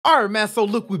All right, man, so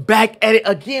look, we're back at it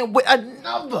again with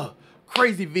another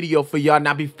crazy video for y'all.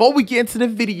 Now, before we get into the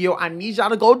video, I need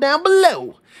y'all to go down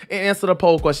below and answer the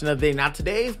poll question of the day. Now,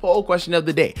 today's poll question of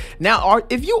the day. Now,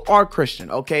 if you are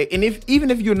Christian, okay, and even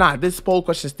if you're not, this poll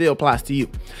question still applies to you.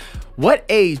 What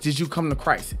age did you come to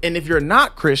Christ? And if you're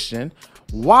not Christian,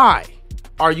 why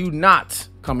are you not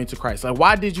coming to Christ? Like,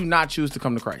 why did you not choose to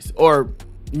come to Christ? Or,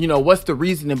 you know, what's the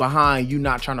reasoning behind you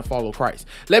not trying to follow Christ?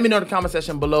 Let me know in the comment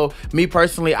section below. Me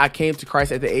personally, I came to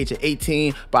Christ at the age of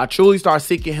 18, but I truly started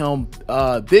seeking him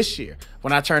this year.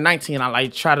 When I turned 19, I really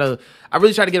try to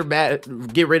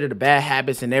get rid of the bad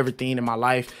habits and everything in my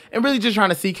life, and really just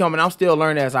trying to seek him. And I'm still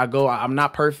learning as I go. I'm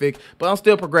not perfect, but I'm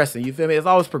still progressing. You feel me? It's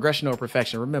always progression or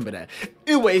perfection. Remember that.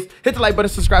 Anyways, hit the like button,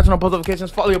 subscribe, turn on post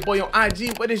notifications, follow your boy on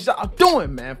IG. What is y'all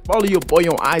doing, man? Follow your boy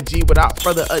on IG. Without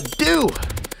further ado,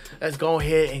 let's go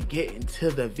ahead and get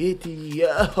into the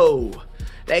video.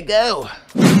 Let's go.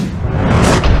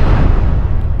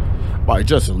 By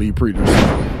Justin Lee Peterson.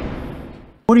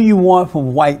 What do you want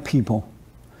from white people?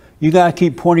 You gotta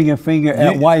keep pointing your finger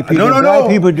at white people. No. White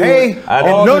people do wait,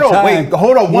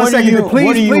 hold on one second.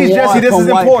 Please, Jesse, this is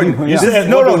important. Jesse,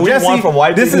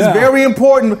 this is very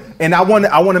important, and I want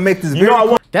to make this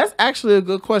very. That's actually a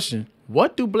good question.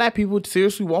 What do black people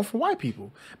seriously want from white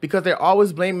people? Because they're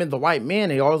always blaming the white man.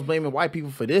 They always blaming white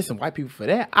people for this and white people for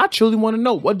that. I truly want to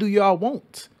know, what do y'all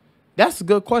want? That's a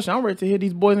good question. I'm ready to hear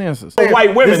these boys' answers.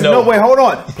 White women, though. No, wait, hold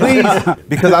on, please,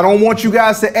 because I don't want you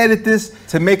guys to edit this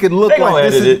to make it look like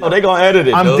this is. Oh, they gonna edit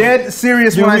it. I'm dead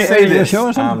serious when I say this.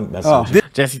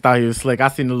 Jesse thought he was slick. I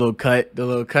seen the little cut.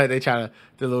 They try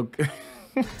to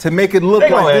to make it look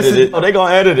like this is. Oh, they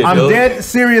gonna edit it. I'm dead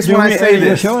serious when I say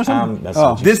this.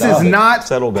 This is not.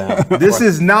 Settle down. This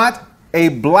is not a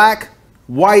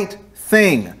black-white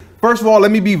thing. First of all,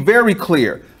 let me be very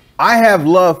clear. I have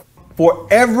love for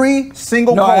every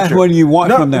single culture. What do you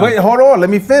want from them? Wait, hold on. Let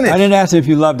me finish. I didn't ask if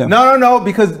you love them. No,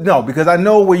 because I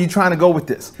know where you're trying to go with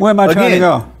this. Where am I trying to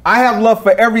go? I have love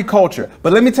for every culture,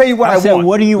 but let me tell you what I want.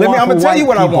 What do you want? I'm gonna tell you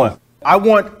what I want. I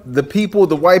want the people,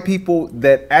 the white people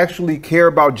that actually care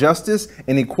about justice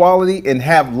and equality and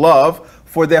have love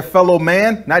for their fellow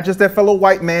man, not just their fellow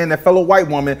white man, their fellow white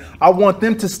woman. I want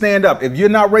them to stand up. If you're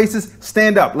not racist,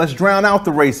 stand up. Let's drown out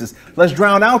the racists. Let's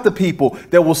drown out the people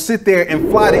that will sit there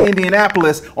and fly to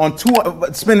Indianapolis on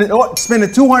spending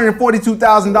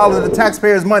 $242,000 of the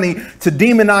taxpayers' money to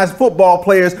demonize football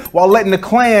players while letting the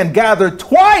Klan gather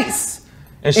twice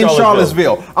in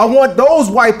Charlottesville. I want those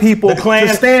white people to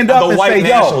stand up and say,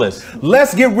 yo,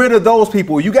 let's get rid of those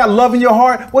people. You got love in your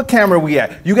heart? What camera are we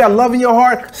at? You got love in your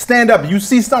heart? Stand up. You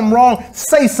see something wrong?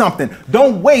 Say something.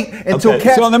 Don't wait until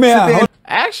cats so let me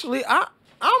Actually,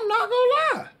 I'm not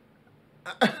gonna lie.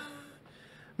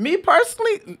 Me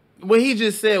personally, what he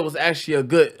just said was actually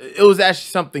it was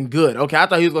actually something good. Okay, I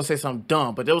thought he was gonna say something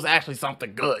dumb, but it was actually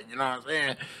something good. You know what I'm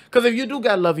saying? Because if you do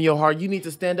got love in your heart, you need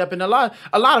to stand up. And a lot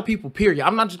of people, period.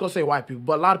 I'm not just gonna say white people,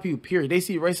 but a lot of people, period. They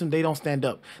see racism, they don't stand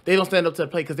up. They don't stand up to the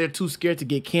plate because they're too scared to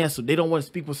get canceled. They don't want to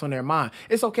speak what's on their mind.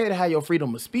 It's okay to have your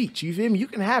freedom of speech. You feel me? You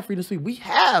can have freedom of speech. We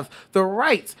have the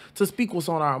right to speak what's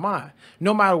on our mind.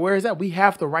 No matter where it's at, we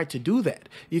have the right to do that.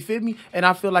 You feel me? And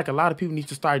I feel like a lot of people need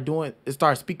to start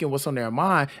speaking what's on their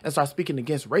mind and start speaking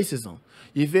against racism.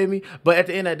 You feel me? But at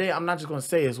the end of the day, I'm not just going to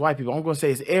say it's white people. I'm going to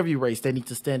say it's every race that needs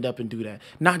to stand up and do that.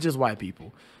 Not just white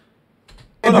people.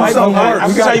 I'm going to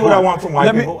tell you what I want from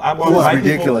white people. I want white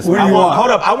ridiculous. People.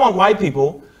 Hold up. I want white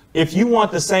people. If you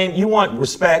want the same, you want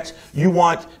respect, you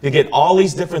want to get all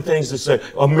these different things to say,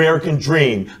 American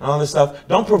dream, and all this stuff,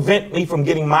 don't prevent me from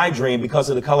getting my dream because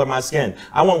of the color of my skin.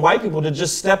 I want white people to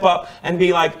just step up and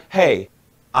be like, hey,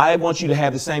 I want you to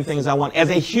have the same things I want as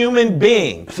a human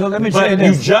being. So let me say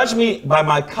this. You judge me by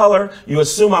my color. You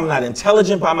assume I'm not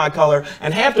intelligent by my color.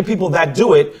 And half the people that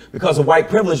do it because of white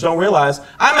privilege don't realize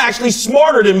I'm actually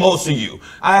smarter than most of you.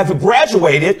 I have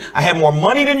graduated. I have more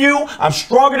money than you. I'm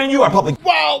stronger than you. I probably.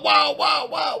 Wow.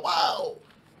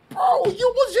 Bro,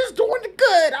 you was just doing the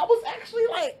good. I was actually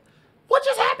like, what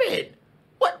just happened?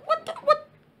 What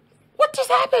just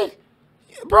happened?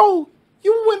 Bro,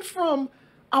 you went from,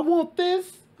 I want this,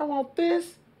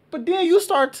 but then you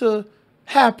start to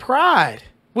have pride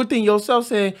within yourself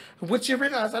saying, what you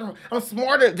realize, I'm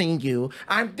smarter than you.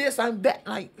 I'm this, I'm that.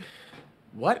 Like,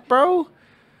 what, bro?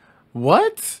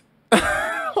 What?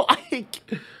 Like,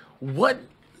 what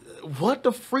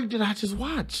the freak did I just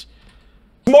watch?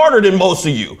 Smarter than most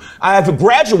of you. I have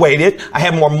graduated. I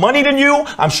have more money than you.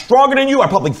 I'm stronger than you. I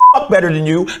probably fuck better than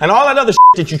you. And all that other shit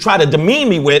that you try to demean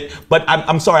me with. But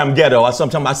I'm sorry, I'm ghetto.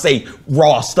 Sometimes I say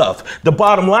raw stuff. The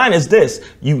bottom line is this.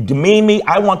 You demean me.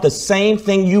 I want the same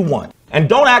thing you want. And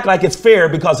don't act like it's fair,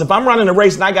 because if I'm running a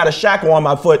race and I got a shackle on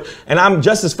my foot and I'm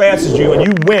just as fast as you and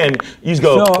you win, you just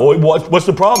go, oh, what's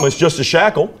the problem? It's just a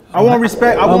shackle. I want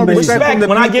respect. I want respect from the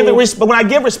when people. When I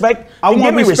give respect, I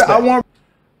want respect. I want.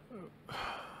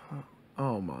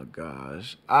 Oh my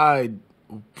gosh.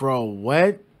 Bro,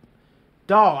 what?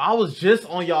 Dog, I was just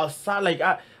on y'all side. Like,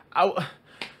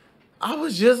 I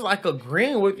was just like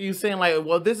agreeing with you, saying like,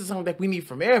 well, this is something that we need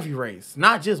from every race,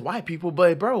 not just white people.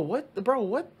 But bro,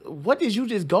 what did you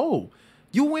just go?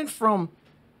 You went from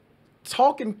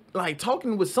talking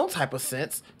with some type of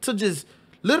sense to just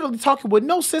literally talking with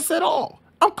no sense at all.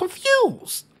 I'm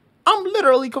confused. I'm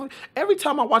literally confused. Every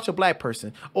time I watch a black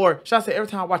person, or should I say every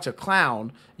time I watch a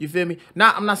clown, you feel me?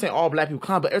 I'm not saying all black people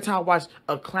clown, but every time I watch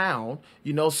a clown,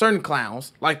 you know, certain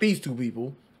clowns, like these two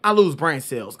people, I lose brain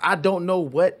cells. I don't know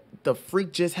what the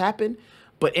freak just happened,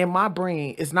 but in my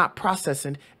brain, it's not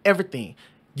processing everything.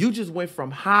 You just went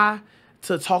from high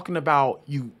to talking about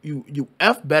you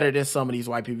F better than some of these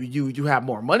white people. You have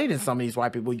more money than some of these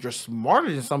white people. You're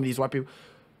smarter than some of these white people.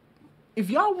 If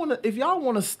y'all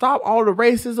wanna stop all the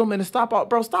racism and to stop all,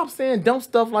 bro, stop saying dumb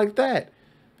stuff like that.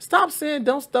 Stop saying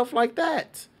dumb stuff like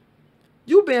that.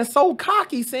 You been so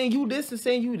cocky saying you this and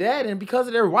saying you that, and because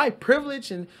of their white privilege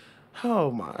and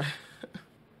oh my.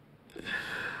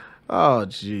 Oh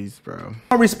jeez, bro.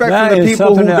 Respect for the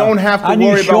people who don't have to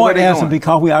worry about where they're going.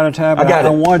 Because we out of time. I got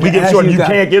it. We get short. You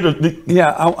can't get a.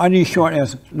 Yeah, I need short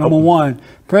answer. Number one,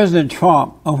 President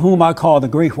Trump, of whom I call the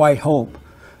Great White Hope,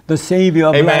 the savior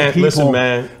of black people. Listen,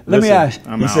 man. Let me ask.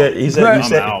 He said.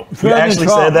 You actually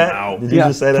said that? Did you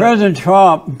just say that? President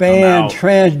Trump banned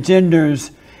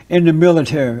transgenders in the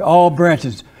military, all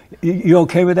branches. You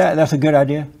okay with that? That's a good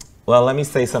idea. Well, let me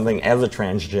say something as a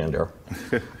transgender.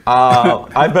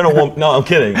 I've been a woman. No, I'm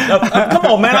kidding. No, come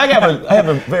on, man. I have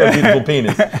a very beautiful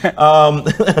penis.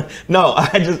 No,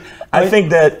 I think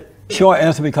that short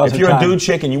answer because if you're a dude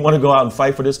chick and you want to go out and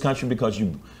fight for this country because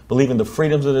you believe in the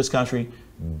freedoms of this country,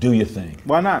 do your thing.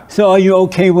 Why not? So are you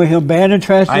okay with him banning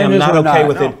transgenders? I am not okay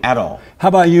with it at all. How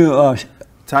about you?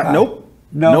 Nope.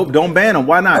 Nope, don't ban them.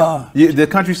 Why not? The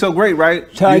country's so great, right?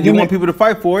 You want people to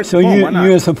fight for it. So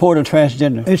you're in support of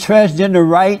transgender. Is transgender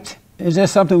right? Is that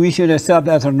something we should accept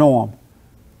as a norm?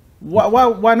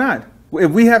 Why not?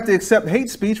 If we have to accept hate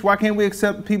speech, why can't we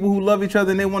accept people who love each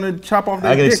other and they want to chop off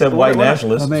their dick? I can accept white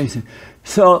nationalists. Amazing.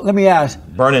 So let me ask.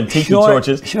 Burning tiki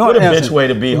torches. What a bitch way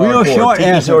to be hardcore. Real short tiki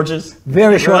answer. Torches.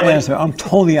 Very short answer. I'm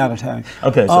totally out of time.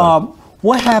 Okay, sorry.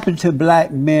 What happened to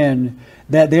black men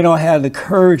that they don't have the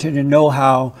courage and the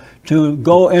know-how to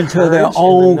go into their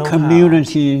own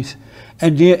communities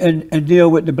and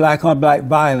deal with the black-on-black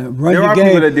violence?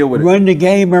 Run the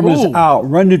gang members out.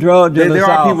 Run the drug dealers out. There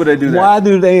are people that do that. Why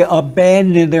do they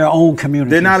abandon their own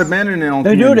communities? They're not abandoning their own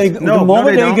communities. The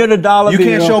moment they get a dollar bill, you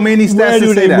can't show me any stats where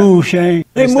do they move, Shane?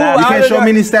 They move out. You can't show me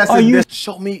any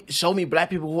stats. Show me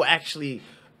black people who actually.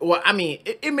 Well, I mean,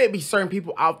 it may be certain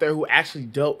people out there who actually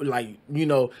don't, like, you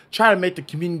know, try to make the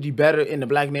community better in the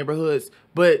black neighborhoods.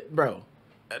 But, bro,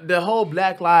 the whole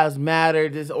Black Lives Matter,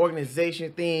 this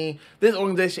organization thing, this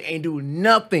organization ain't do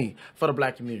nothing for the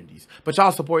black communities. But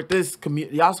y'all support this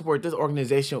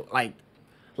organization like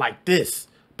this.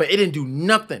 But it didn't do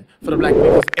nothing for the black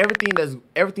community.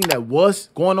 Everything that was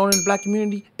going on in the black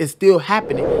community is still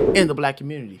happening in the black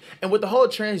community. And with the whole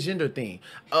transgender thing,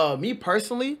 me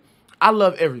personally, I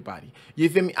love everybody. You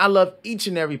feel me? I love each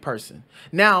and every person.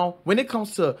 Now, when it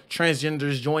comes to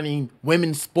transgenders joining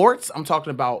women's sports, I'm talking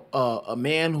about a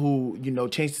man who, you know,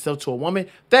 changed himself to a woman.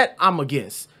 That I'm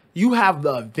against. You have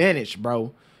the advantage,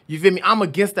 bro. You feel me? I'm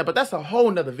against that, but that's a whole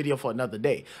nother video for another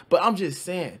day. But I'm just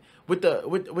saying, with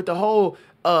the whole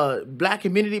black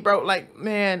community, bro, like,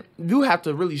 man, you have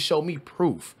to really show me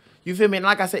proof. You feel me? And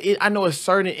like I said, I know it's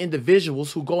certain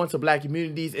individuals who go into black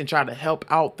communities and try to help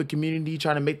out the community,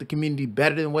 trying to make the community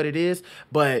better than what it is.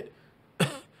 But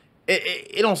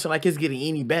it don't seem like it's getting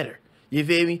any better. You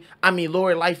feel me? I mean,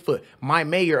 Lori Lightfoot, my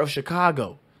mayor of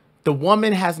Chicago, the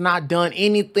woman has not done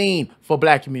anything for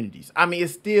black communities. I mean,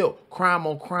 it's still crime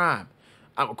on crime.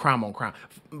 Crime on crime.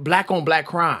 Black on black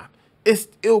crime. It's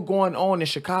still going on in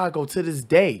Chicago to this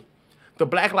day. The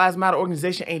Black Lives Matter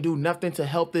organization ain't do nothing to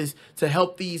help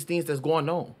these things that's going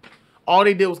on. All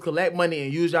they did was collect money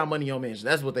and use y'all money on mention.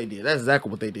 That's what they did. That's exactly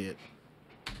what they did.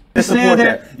 Support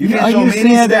that. You can't show me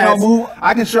any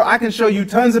stats. I can show you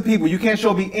tons of people. You can't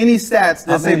show me any stats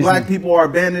that say black people are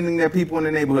abandoning their people in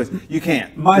the neighborhoods. You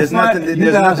can't. There's nothing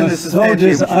to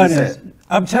substantiate what you said.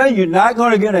 I'm telling you, you're not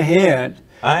going to get ahead.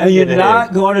 And you're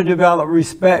not going to develop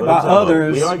respect by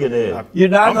others. We are getting ahead. You're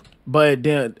not. But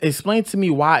then explain to me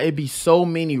why it be so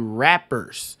many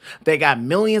rappers that got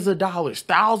millions of dollars,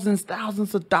 thousands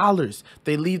of dollars.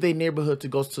 They leave their neighborhood to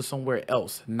go to somewhere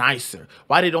else, nicer.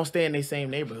 Why they don't stay in their same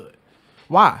neighborhood?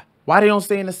 Why? Why they don't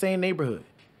stay in the same neighborhood?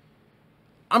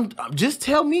 Just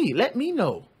tell me. Let me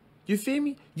know. You feel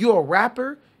me? You're a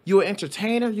rapper. You're an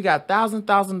entertainer. You got thousands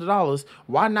of dollars.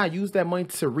 Why not use that money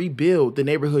to rebuild the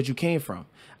neighborhood you came from?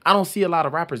 I don't see a lot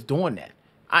of rappers doing that.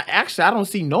 I don't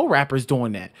see no rappers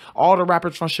doing that. All the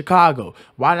rappers from Chicago,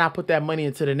 why not put that money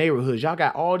into the neighborhoods? Y'all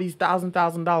got all these thousand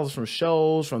dollars from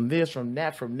shows, from this, from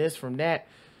that, from this, from that.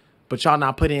 But y'all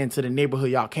not putting it into the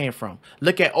neighborhood y'all came from.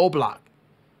 Look at O Block.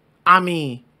 I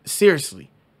mean, seriously.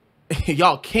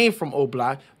 Y'all came from O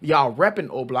Block. Y'all repping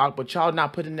O Block, but y'all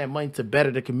not putting that money to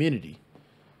better the community.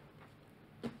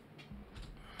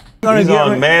 He's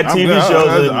on mad TV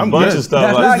shows and a bunch of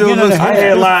stuff. I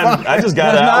just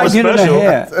got an hour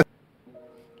special.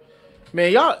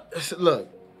 Man, y'all, look,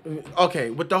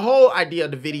 okay, with the whole idea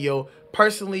of the video,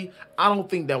 personally, I don't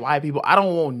think that white people, I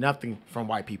don't want nothing from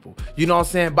white people. You know what I'm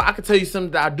saying? But I can tell you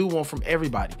something that I do want from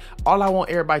everybody. All I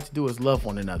want everybody to do is love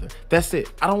one another. That's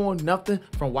it. I don't want nothing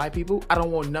from white people. I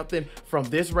don't want nothing from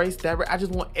this race, that race. I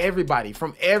just want everybody,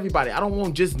 from everybody. I don't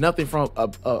want just nothing from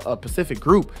a specific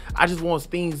group. I just want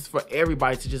things for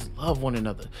everybody to just love one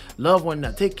another. Love one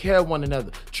another. Take care of one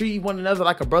another. Treat one another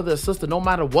like a brother or sister, no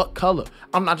matter what color.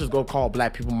 I'm not just going to call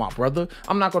black people my brother.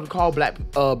 I'm not going to call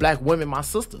black women my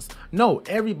sisters. No,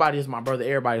 everybody is my brother,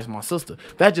 everybody is my sister.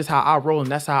 That's just how I roll,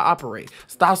 and that's how I operate.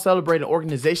 Stop celebrating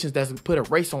organizations that put a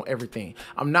race on everything.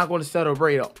 I'm not going to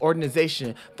celebrate an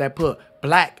organization that put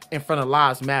black in front of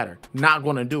lives matter. Not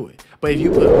going to do it. But if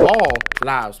you put all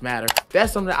lives matter,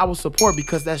 that's something that I will support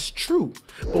because that's true.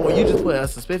 But when you just put a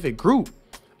specific group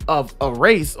of a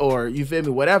race, or you feel me,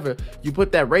 whatever, you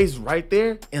put that race right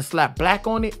there and slap black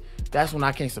on it, that's when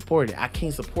I can't support it. I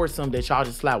can't support something that y'all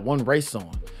just slap one race on.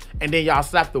 And then y'all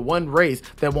slap the one race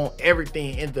that want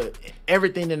everything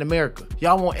in America.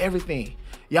 Y'all want everything.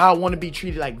 Y'all want to be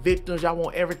treated like victims. Y'all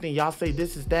want everything. Y'all say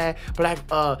this is that, black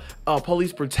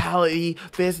police brutality,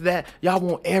 this, that. Y'all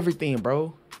want everything,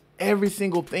 bro. Every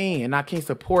single thing. And I can't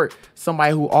support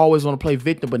somebody who always want to play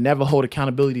victim but never hold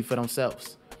accountability for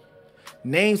themselves.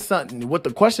 Name something. What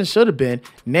the question should have been,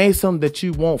 name something that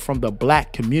you want from the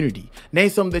black community. Name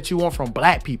something that you want from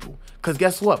black people. Because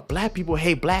guess what? Black people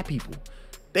hate black people.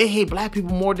 They hate black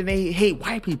people more than they hate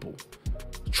white people.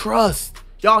 Trust.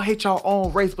 Y'all hate y'all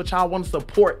own race, but y'all want to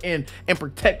support and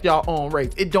protect y'all own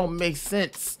race. It don't make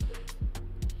sense.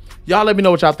 Y'all let me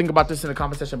know what y'all think about this in the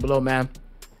comment section below, man.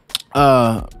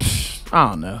 I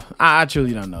don't know. I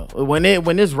truly don't know. When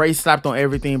this race slapped on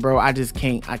everything, bro, I just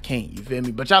can't. I can't. You feel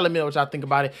me? But y'all let me know what y'all think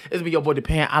about it. It's been your boy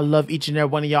Depend. I love each and every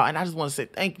one of y'all, and I just want to say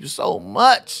thank you so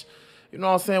much. You know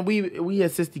what I'm saying? We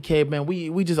at 60K, man.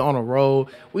 We just on a roll.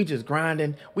 We just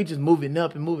grinding. We just moving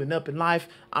up in life.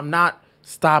 I'm not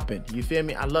stopping. You feel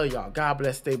me? I love y'all. God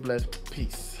bless. Stay blessed.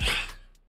 Peace.